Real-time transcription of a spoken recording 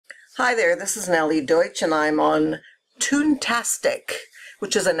Hi there, this is Nellie Deutsch and I'm on Toontastic,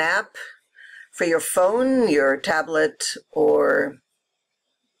 which is an app for your phone, your tablet, or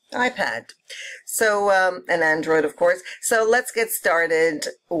iPad. So, and Android, of course. So let's get started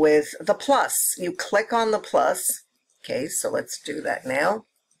with the plus. You click on the plus. Okay, so let's do that now.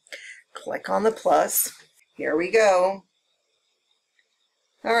 Click on the plus. Here we go.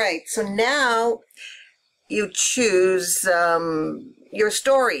 All right, so now you choose your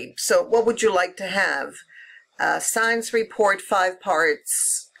story. So what would you like to have? Science report 5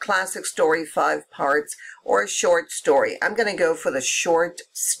 parts, classic story 5 parts, or a short story. I'm going to go for the short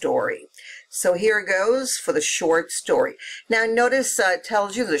story. So here it goes for the short story. Now notice it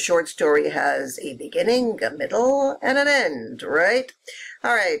tells you the short story has a beginning, a middle, and an end, right?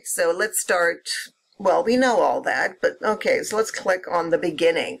 All right, so let's start. Well, we know all that, but okay, so let's click on the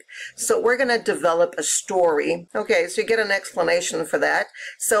beginning. So we're going to develop a story. Okay, so you get an explanation for that.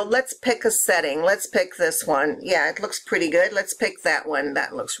 So let's pick a setting. Let's pick this one. Yeah, it looks pretty good. Let's pick that one.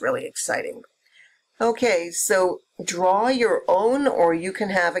 That looks really exciting. Okay, so draw your own, or you can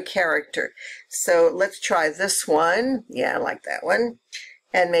have a character. So let's try this one. Yeah, I like that one.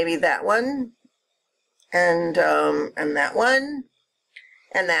 And maybe that one. And that one.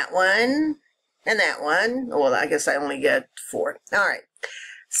 And that one. And that one. Well, I guess I only get 4. All right.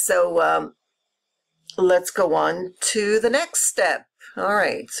 So let's go on to the next step. All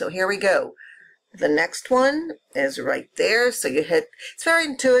right. So here we go. The next one is right there. So you hit, it's very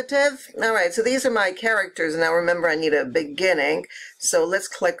intuitive. All right. So these are my characters. Now remember, I need a beginning. So let's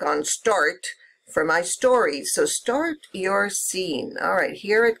click on start for my story. So start your scene. All right.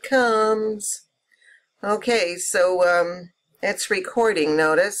 Here it comes. Okay. So it's recording.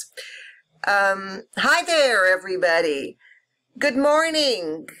 Notice. Hi there, everybody. Good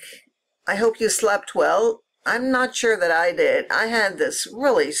morning. I hope you slept well. I'm not sure that I did. I had this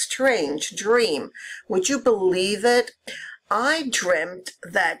really strange dream. Would you believe it? I dreamt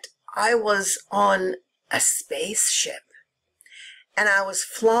that I was on a spaceship and I was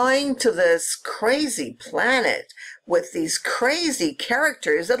flying to this crazy planet with these crazy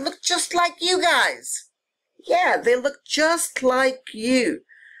characters that look just like you guys. Yeah, they look just like you.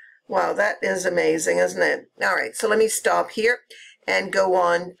 Wow, that is amazing, isn't it? All right, so let me stop here and go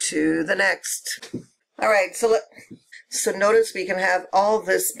on to the next. All right, so notice we can have all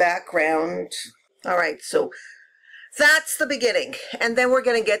this background. All right, so that's the beginning. And then we're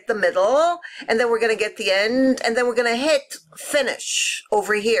going to get the middle, and then we're going to get the end, and then we're going to hit finish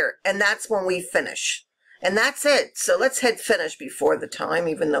over here. And that's when we finish. And that's it. So let's hit finish before the time,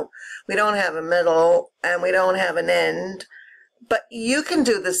 even though we don't have a middle and we don't have an end. But you can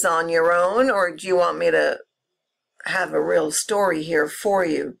do this on your own, or do you want me to have a real story here for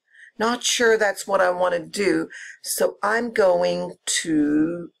you? Not sure that's what I want to do, so I'm going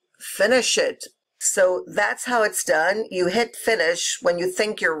to finish it. So that's how it's done. You hit finish when you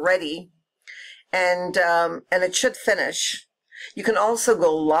think you're ready, and it should finish. You can also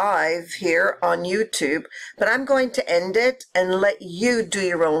go live here on YouTube, but I'm going to end it and let you do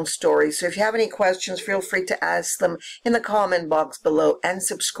your own story. So if you have any questions, feel free to ask them in the comment box below and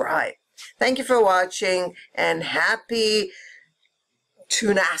subscribe. Thank you for watching and happy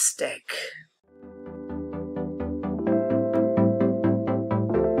Toontastic.